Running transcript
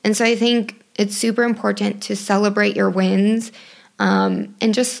And so I think it's super important to celebrate your wins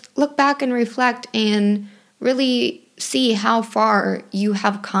and just look back and reflect and really see how far you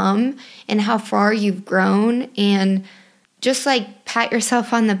have come and how far you've grown, and just like pat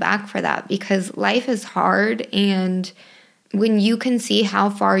yourself on the back for that, because life is hard. And when you can see how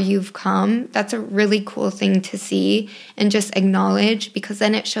far you've come, that's a really cool thing to see and just acknowledge, because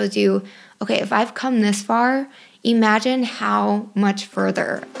then it shows you, okay, if I've come this far, imagine how much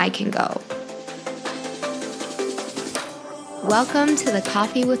further I can go. Welcome to the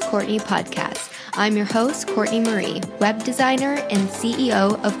Coffee with Courtney podcast. I'm your host, Courtney Marie, web designer and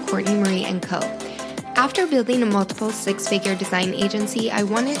CEO of Courtney Marie & Co. After building a multiple six-figure design agency, I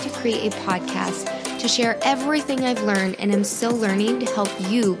wanted to create a podcast to share everything I've learned and am still learning to help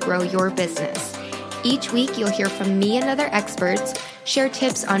you grow your business. Each week, you'll hear from me and other experts, share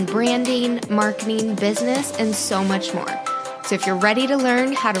tips on branding, marketing, business, and so much more. So if you're ready to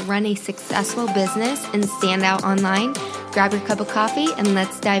learn how to run a successful business and stand out online, grab your cup of coffee and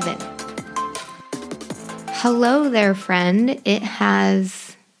let's dive in. Hello there, friend. It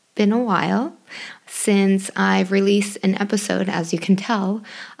has been a while since I've released an episode, as you can tell.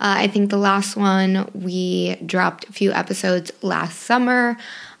 I think the last one, we dropped a few episodes last summer.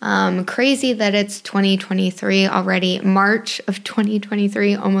 Crazy that it's 2023 already, March of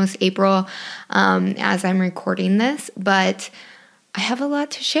 2023, almost April, as I'm recording this. But I have a lot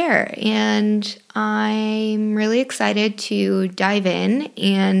to share, and I'm really excited to dive in.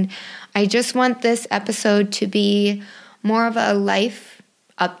 And I just want this episode to be more of a life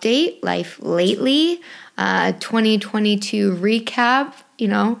update, life lately, 2022 recap,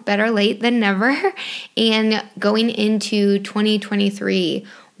 better late than never, and going into 2023,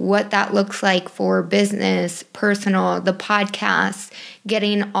 what that looks like for business, personal, the podcast,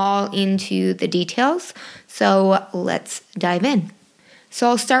 getting all into the details. So let's dive in. So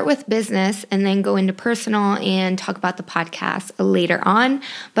I'll start with business and then go into personal and talk about the podcast later on.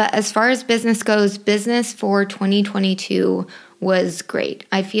 But as far as business goes, business for 2022 was great.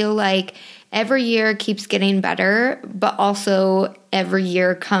 I feel like every year keeps getting better, but also every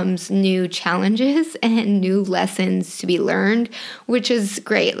year comes new challenges and new lessons to be learned, which is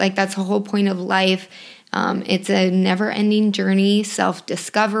great. Like, that's the whole point of life. It's a never-ending journey,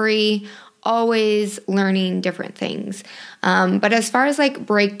 self-discovery, always learning different things. But as far as like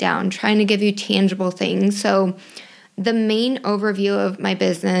breakdown, trying to give you tangible things. So the main overview of my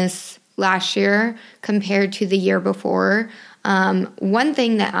business last year compared to the year before, one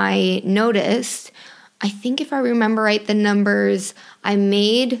thing that I noticed, I think if I remember right, the numbers, I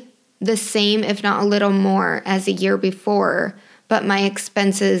made the same, if not a little more, as the year before, but my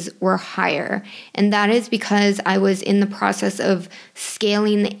expenses were higher. And that is because I was in the process of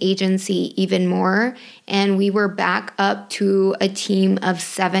scaling the agency even more. And we were back up to a team of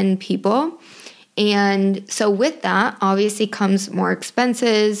 7 people. And so with that, obviously comes more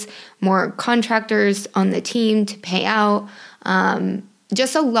expenses, more contractors on the team to pay out,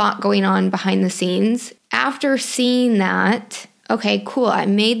 just a lot going on behind the scenes. After seeing that, okay, cool, I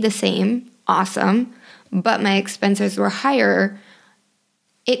made the same, awesome, but my expenses were higher.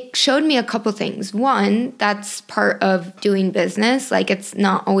 It showed me a couple things. One, that's part of doing business. Like, it's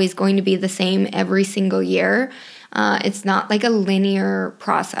not always going to be the same every single year. It's not like a linear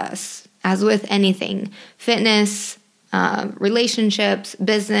process, as with anything. Fitness, relationships,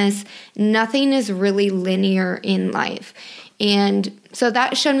 business, nothing is really linear in life. And so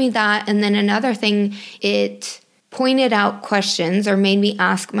that showed me that. And then another thing, it pointed out questions or made me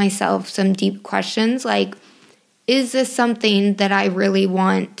ask myself some deep questions like, is this something that I really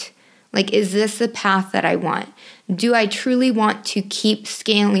want? Like, is this the path that I want? Do I truly want to keep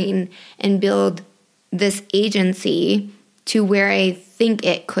scaling and build this agency to where I think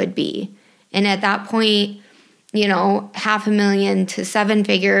it could be? And at that point, $500,000 to 7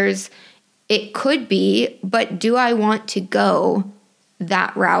 figures, it could be, but do I want to go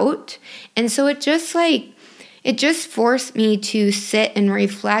that route? And so it just forced me to sit and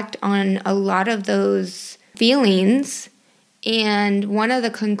reflect on a lot of those feelings. And one of the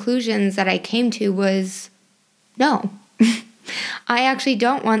conclusions that I came to was, no, I actually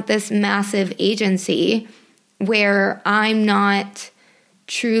don't want this massive agency where I'm not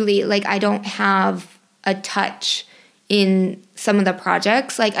truly, like, I don't have a touch in some of the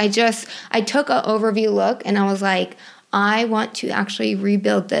projects. Like, I took an overview look and I was like, I want to actually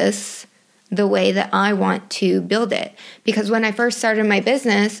rebuild this the way that I want to build it. Because when I first started my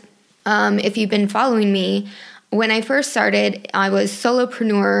business, if you've been following me, when I first started, I was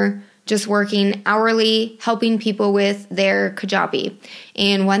solopreneur, just working hourly, helping people with their Kajabi.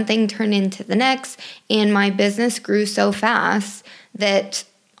 And one thing turned into the next, and my business grew so fast that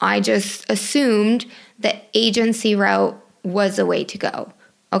I just assumed the agency route was the way to go.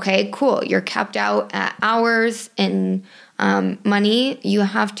 Okay, cool. You're capped out at hours and money. You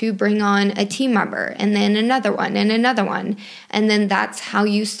have to bring on a team member and then another one and another one. And then that's how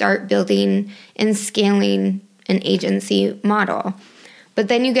you start building and scaling an agency model. But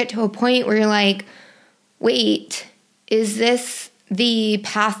then you get to a point where you're like, wait, is this the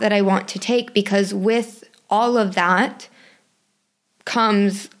path that I want to take? Because with all of that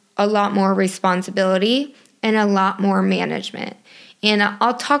comes a lot more responsibility and a lot more management. And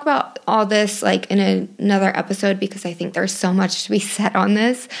I'll talk about all this like in another episode because I think there's so much to be said on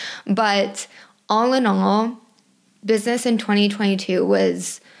this. But all in all, business in 2022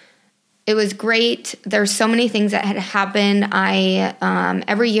 was great. There's so many things that had happened.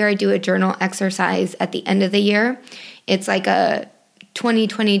 Every year I do a journal exercise at the end of the year. It's like a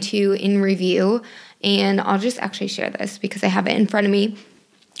 2022 in review. And I'll just actually share this because I have it in front of me.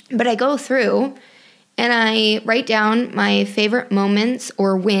 But I go through and I write down my favorite moments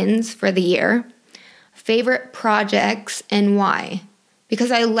or wins for the year, favorite projects, and why.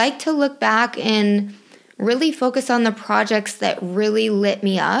 Because I like to look back and really focus on the projects that really lit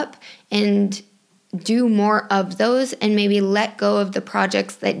me up and do more of those and maybe let go of the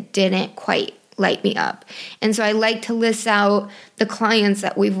projects that didn't quite light me up. And so I like to list out the clients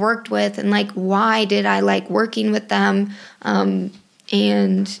that we've worked with and like why did I like working with them,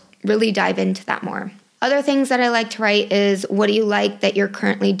 and really dive into that more. Other things that I like to write is what do you like that you're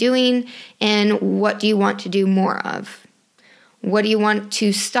currently doing and what do you want to do more of? What do you want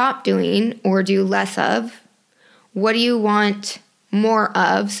to stop doing or do less of? What do you want more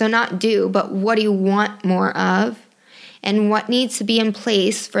of? So not do, but what do you want more of? And what needs to be in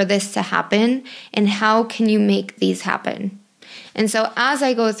place for this to happen? And how can you make these happen? And so as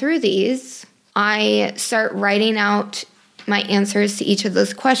I go through these, I start writing out my answers to each of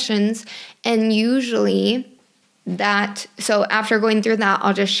those questions. And usually so after going through that,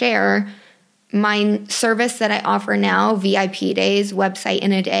 I'll just share my service that I offer now, VIP Days, website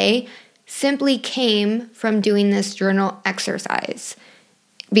in a day, simply came from doing this journal exercise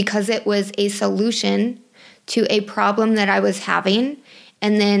because it was a solution to a problem that I was having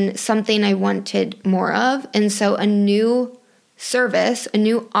and then something I wanted more of. And so a new service, a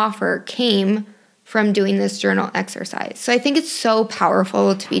new offer came from doing this journal exercise. So I think it's so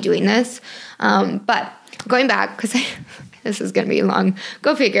powerful to be doing this. But going back, because this is going to be long,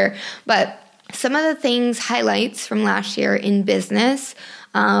 go figure. But some of the things, highlights from last year in business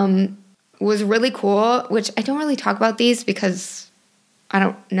was really cool, which I don't really talk about these because I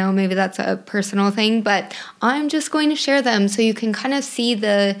don't know, maybe that's a personal thing, but I'm just going to share them so you can kind of see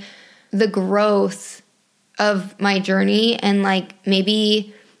the growth of my journey and like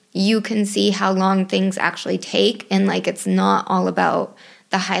maybe you can see how long things actually take and like it's not all about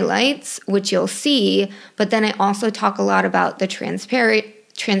the highlights, which you'll see, but then I also talk a lot about the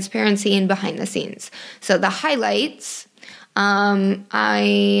transparency and behind the scenes. So the highlights,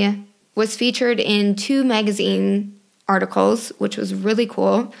 I was featured in 2 magazine articles, which was really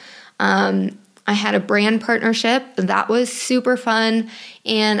cool. I had a brand partnership. That was super fun.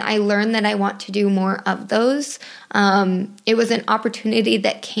 And I learned that I want to do more of those. It was an opportunity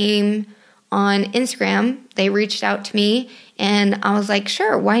that came on Instagram. They reached out to me and I was like,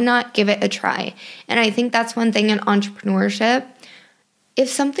 sure, why not give it a try? And I think that's one thing in entrepreneurship. If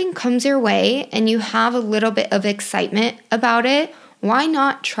something comes your way and you have a little bit of excitement about it, why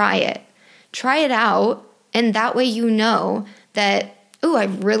not try it? Try it out. And that way you know that, oh, I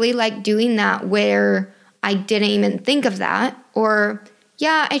really like doing that where I didn't even think of that. Or,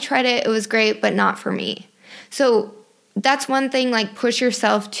 yeah, I tried it. It was great, but not for me. So that's one thing, like push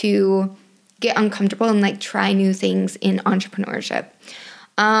yourself to get uncomfortable and like try new things in entrepreneurship.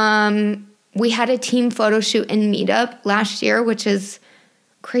 We had a team photo shoot and meetup last year, which is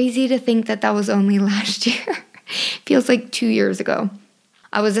crazy to think that was only last year. Feels like 2 years ago.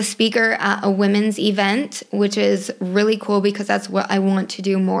 I was a speaker at a women's event, which is really cool because that's what I want to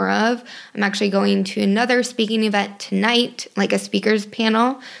do more of. I'm actually going to another speaking event tonight, like a speakers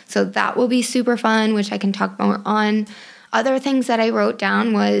panel. So that will be super fun, which I can talk more on. Other things that I wrote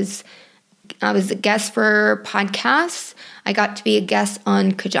down was I was a guest for podcasts. I got to be a guest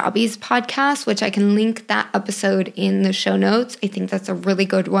on Kajabi's podcast, which I can link that episode in the show notes. I think that's a really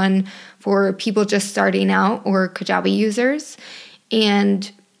good one for people just starting out or Kajabi users. And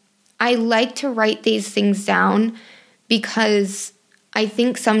I like to write these things down because I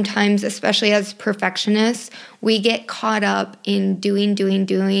think sometimes, especially as perfectionists, we get caught up in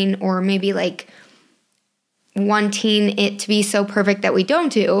doing, or maybe like wanting it to be so perfect that we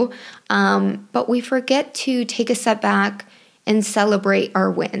don't do. But we forget to take a step back and celebrate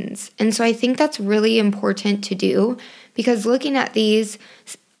our wins. And so I think that's really important to do, because looking at these,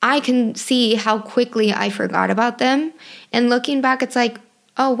 I can see how quickly I forgot about them. And looking back, it's like,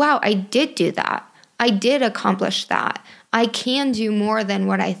 oh, wow, I did do that. I did accomplish that. I can do more than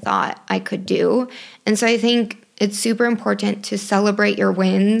what I thought I could do. And so I think it's super important to celebrate your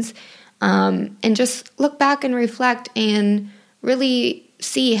wins, and just look back and reflect and really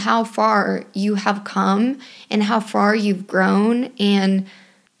see how far you have come and how far you've grown, and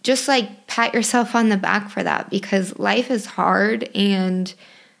just like pat yourself on the back for that, because life is hard. And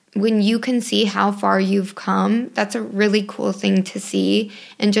when you can see how far you've come, that's a really cool thing to see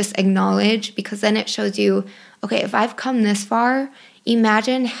and just acknowledge, because then it shows you, okay, if I've come this far,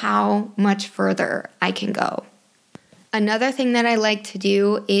 imagine how much further I can go. Another thing that I like to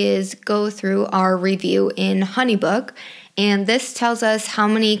do is go through our review in Honeybook, and this tells us how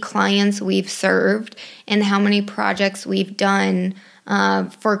many clients we've served and how many projects we've done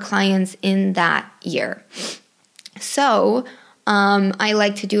for clients in that year. So I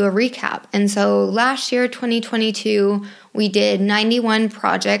like to do a recap. And so last year, 2022, we did 91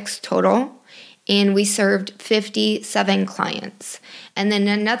 projects total, and we served 57 clients. And then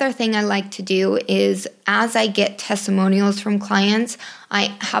another thing I like to do is, as I get testimonials from clients,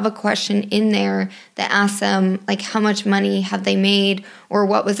 I have a question in there that asks them, like, how much money have they made, or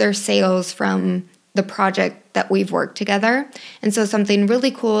what was their sales from the project that we've worked together. And so something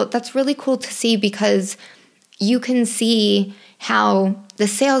really cool, that's really cool to see, because you can see how the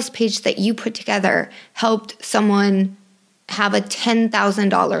sales page that you put together helped someone have a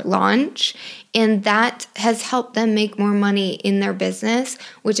 $10,000 launch, and that has helped them make more money in their business,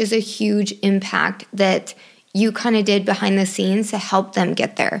 which is a huge impact that you kind of did behind the scenes to help them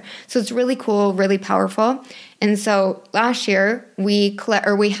get there. So it's really cool, really powerful. And so last year we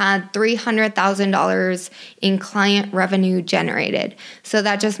had $300,000 in client revenue generated. So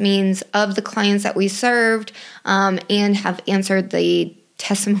that just means of the clients that we served and have answered the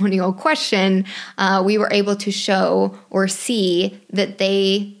testimonial question, we were able to show or see that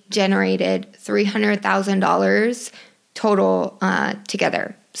they generated $300,000 total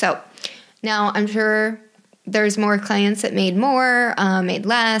together. So now I'm sure there's more clients that made more, made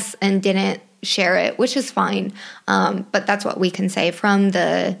less, and didn't share it, which is fine. But that's what we can say from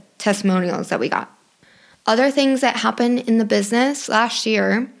the testimonials that we got. Other things that happened in the business last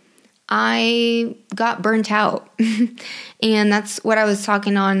year, I got burnt out. And that's what I was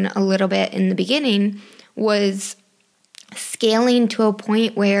talking on a little bit in the beginning, was scaling to a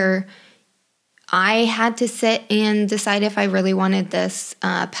point where I had to sit and decide if I really wanted this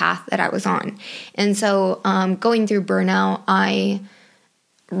path that I was on. And so going through burnout, I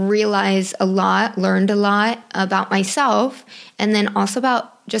realized a lot, learned a lot about myself, and then also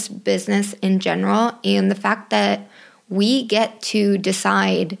about just business in general, and the fact that we get to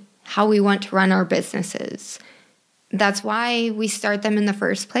decide how we want to run our businesses. That's why we start them in the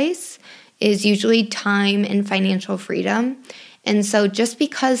first place, is usually time and financial freedom. And so just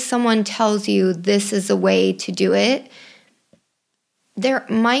because someone tells you this is a way to do it, there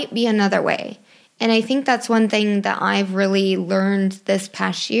might be another way. And I think that's one thing that I've really learned this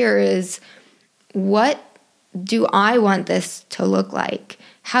past year is, what do I want this to look like?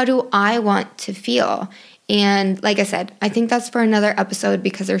 How do I want to feel? And like I said, I think that's for another episode,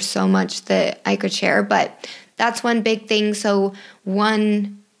 because there's so much that I could share, but that's one big thing. So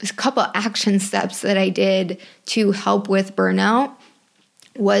a couple action steps that I did to help with burnout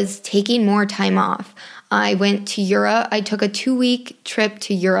was taking more time off. I went to Europe. I took a 2-week trip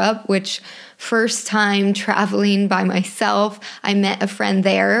to Europe, which first time traveling by myself. I met a friend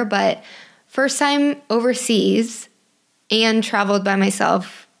there, but first time overseas, and traveled by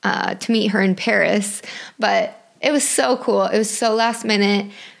myself to meet her in Paris. But it was so cool. It was so last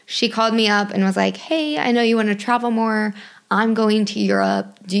minute. She called me up and was like, hey, I know you want to travel more. I'm going to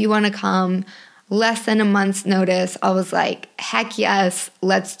Europe. Do you want to come? Less than a month's notice. I was like, heck yes,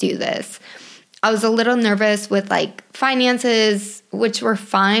 let's do this. I was a little nervous with like finances, which were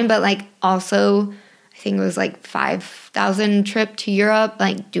fine, but like also I think it was like $5,000 trip to Europe.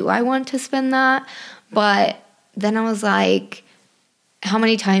 Like, do I want to spend that? But then I was like, how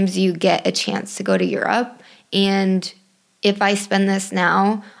many times do you get a chance to go to Europe? And if I spend this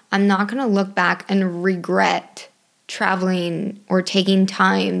now, I'm not going to look back and regret traveling or taking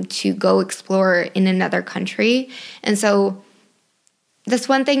time to go explore in another country. And so that's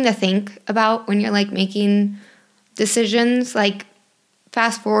one thing to think about when you're like making decisions, like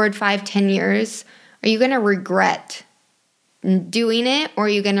fast forward 5-10 years, are you going to regret doing it, or are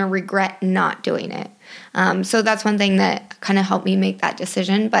you going to regret not doing it? So that's one thing that kind of helped me make that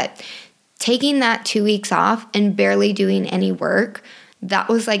decision. But taking that 2 weeks off and barely doing any work, that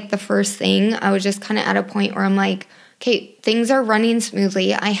was like the first thing. I was just kind of at a point where I'm like, okay, things are running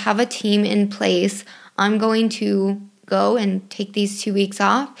smoothly. I have a team in place. I'm going to go and take these 2 weeks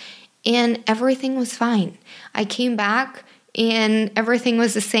off. And everything was fine. I came back and everything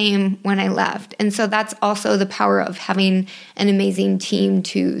was the same when I left. And so that's also the power of having an amazing team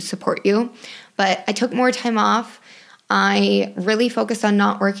to support you. But I took more time off. I really focused on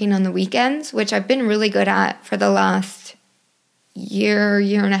not working on the weekends, which I've been really good at for the last year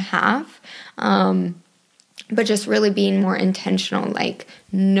and a half. But just really being more intentional, like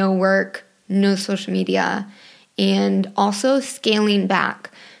no work, no social media, and also scaling back.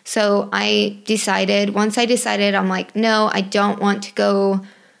 So once I decided, I'm like, no, I don't want to go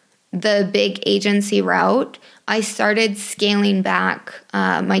the big agency route. I started scaling back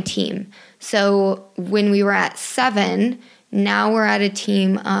my team. So when we were at 7, now we're at a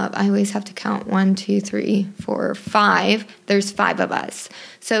team of, I always have to count 1, 2, 3, 4, 5. There's 5 of us.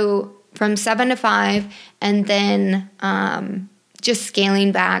 So from 7 to 5, and then just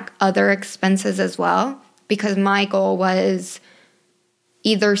scaling back other expenses as well, because my goal was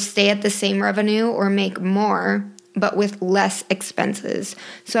either stay at the same revenue or make more, but with less expenses.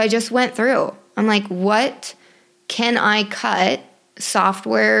 So I just went through. I'm like, what can I cut?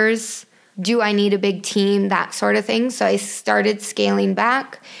 Softwares? Do I need a big team? That sort of thing. So I started scaling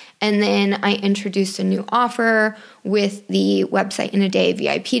back, and then I introduced a new offer with the Website in a Day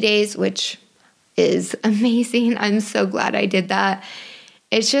VIP days, which is amazing. I'm so glad I did that.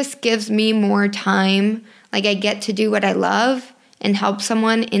 It just gives me more time. Like, I get to do what I love and help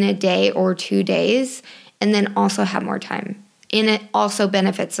someone in a day or 2 days, and then also have more time. And it also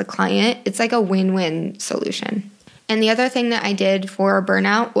benefits the client. It's like a win-win solution. And the other thing that I did for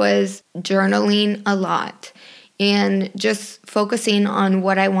burnout was journaling a lot and just focusing on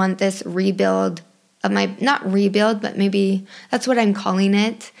what I want this rebuild of my, not rebuild, but maybe that's what I'm calling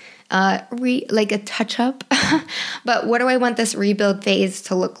it, like a touch-up. But what do I want this rebuild phase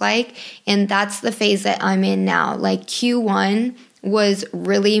to look like? And that's the phase that I'm in now. Like Q1 was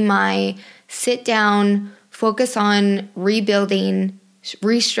really my sit down, focus on rebuilding,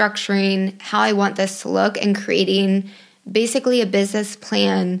 restructuring how I want this to look, and creating basically a business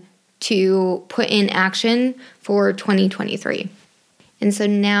plan to put in action for 2023. And so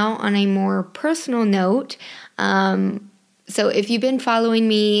now on a more personal note, so if you've been following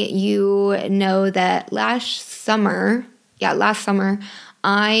me, you know that last summer,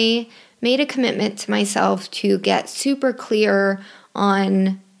 I made a commitment to myself to get super clear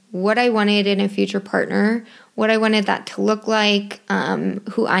on what I wanted in a future partner, what I wanted that to look like,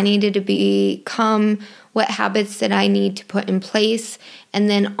 who I needed to become, what habits that I need to put in place, and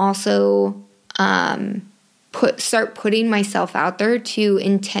then also start putting myself out there to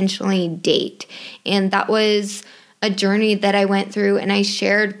intentionally date. And that was a journey that I went through, and I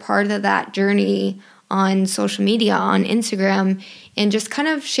shared part of that journey on social media, on Instagram, and just kind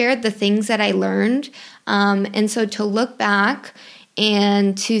of shared the things that I learned. And so to look back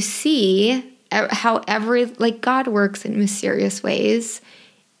and to see how God works in mysterious ways,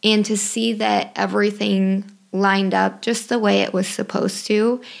 and to see that everything lined up just the way it was supposed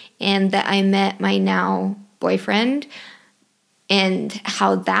to, and that I met my now boyfriend, and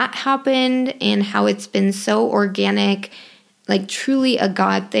how that happened, and how it's been so organic, like truly a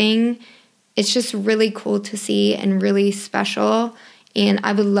God thing. It's just really cool to see and really special. And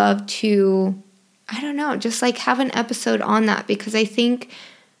I would love to, just like have an episode on that, because I think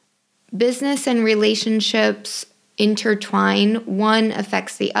business and relationships intertwine. One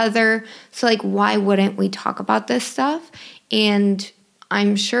affects the other. So like, why wouldn't we talk about this stuff? And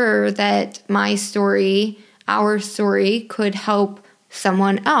I'm sure that my story, our story, could help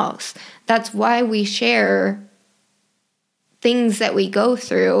someone else. That's why we share things that we go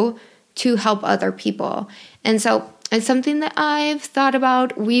through, to help other people. And so it's something that I've thought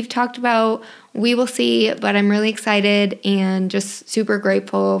about, we've talked about, we will see, but I'm really excited and just super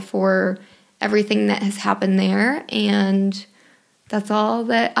grateful for everything that has happened there. And that's all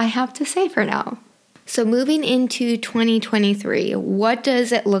that I have to say for now. So moving into 2023, what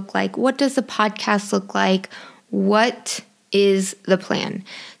does it look like? What does the podcast look like? What is the plan?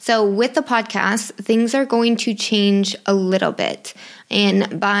 So with the podcast, things are going to change a little bit.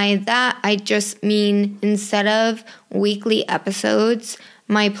 And by that, I just mean instead of weekly episodes,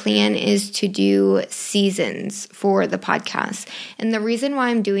 my plan is to do seasons for the podcast. And the reason why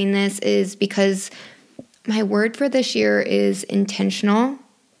I'm doing this is because my word for this year is intentional.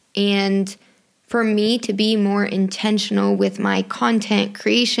 And for me to be more intentional with my content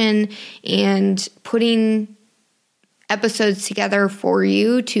creation and putting episodes together for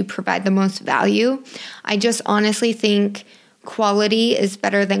you to provide the most value. I just honestly think quality is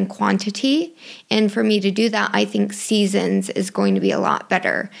better than quantity. And for me to do that, I think seasons is going to be a lot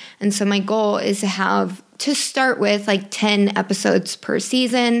better. And so my goal is to start with like 10 episodes per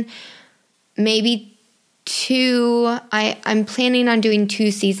season, maybe 2. I'm planning on doing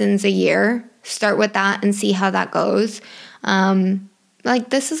 2 seasons a year. Start with that and see how that goes.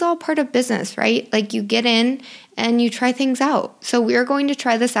 Like this is all part of business, right? Like you get in and you try things out. So we're going to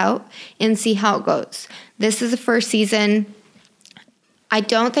try this out and see how it goes. This is the first season. I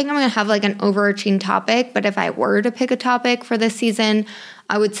don't think I'm going to have like an overarching topic, but if I were to pick a topic for this season,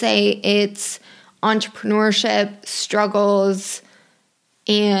 I would say it's entrepreneurship, struggles,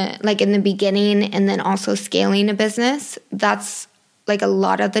 and like in the beginning, and then also scaling a business. That's like a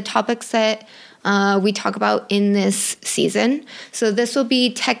lot of the topics that we talk about in this season. So this will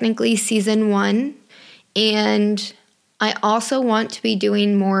be technically season 1. And I also want to be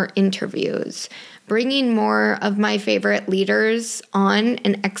doing more interviews, bringing more of my favorite leaders on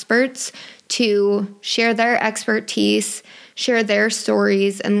and experts to share their expertise, share their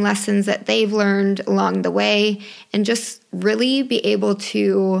stories and lessons that they've learned along the way, and just really be able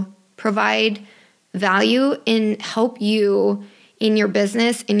to provide value and help you in your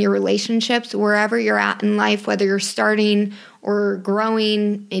business, in your relationships, wherever you're at in life, whether you're starting or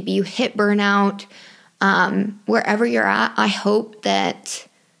growing, maybe you hit burnout, wherever you're at. I hope that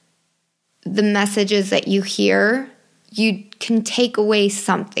the messages that you hear, you can take away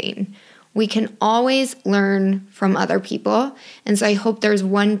something. We can always learn from other people. And so I hope there's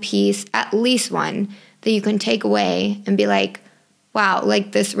one piece, at least one, that you can take away and be like, wow,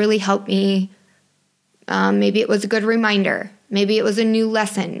 like this really helped me. Maybe it was a good reminder. Maybe it was a new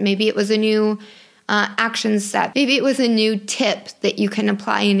lesson. Maybe it was a new action step. Maybe it was a new tip that you can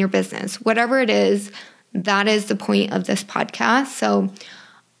apply in your business. Whatever it is, that is the point of this podcast. So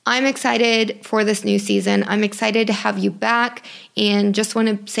I'm excited for this new season. I'm excited to have you back, and just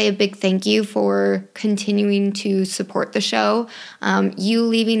want to say a big thank you for continuing to support the show. You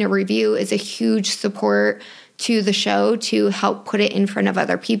leaving a review is a huge support to the show to help put it in front of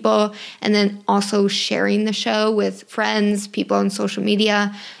other people, and then also sharing the show with friends, people on social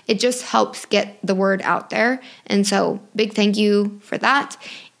media. It just helps get the word out there. And so big thank you for that.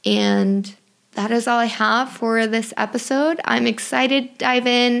 And that is all I have for this episode. I'm excited to dive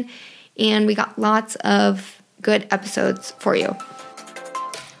in, and we got lots of good episodes for you.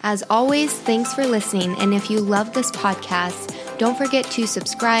 As always, thanks for listening. And if you love this podcast, don't forget to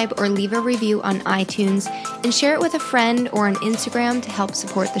subscribe or leave a review on iTunes, and share it with a friend or on Instagram to help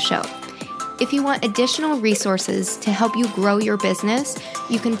support the show. If you want additional resources to help you grow your business,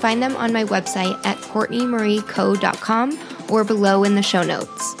 you can find them on my website at CourtneyMarieCo.com or below in the show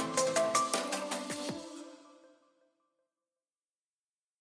notes.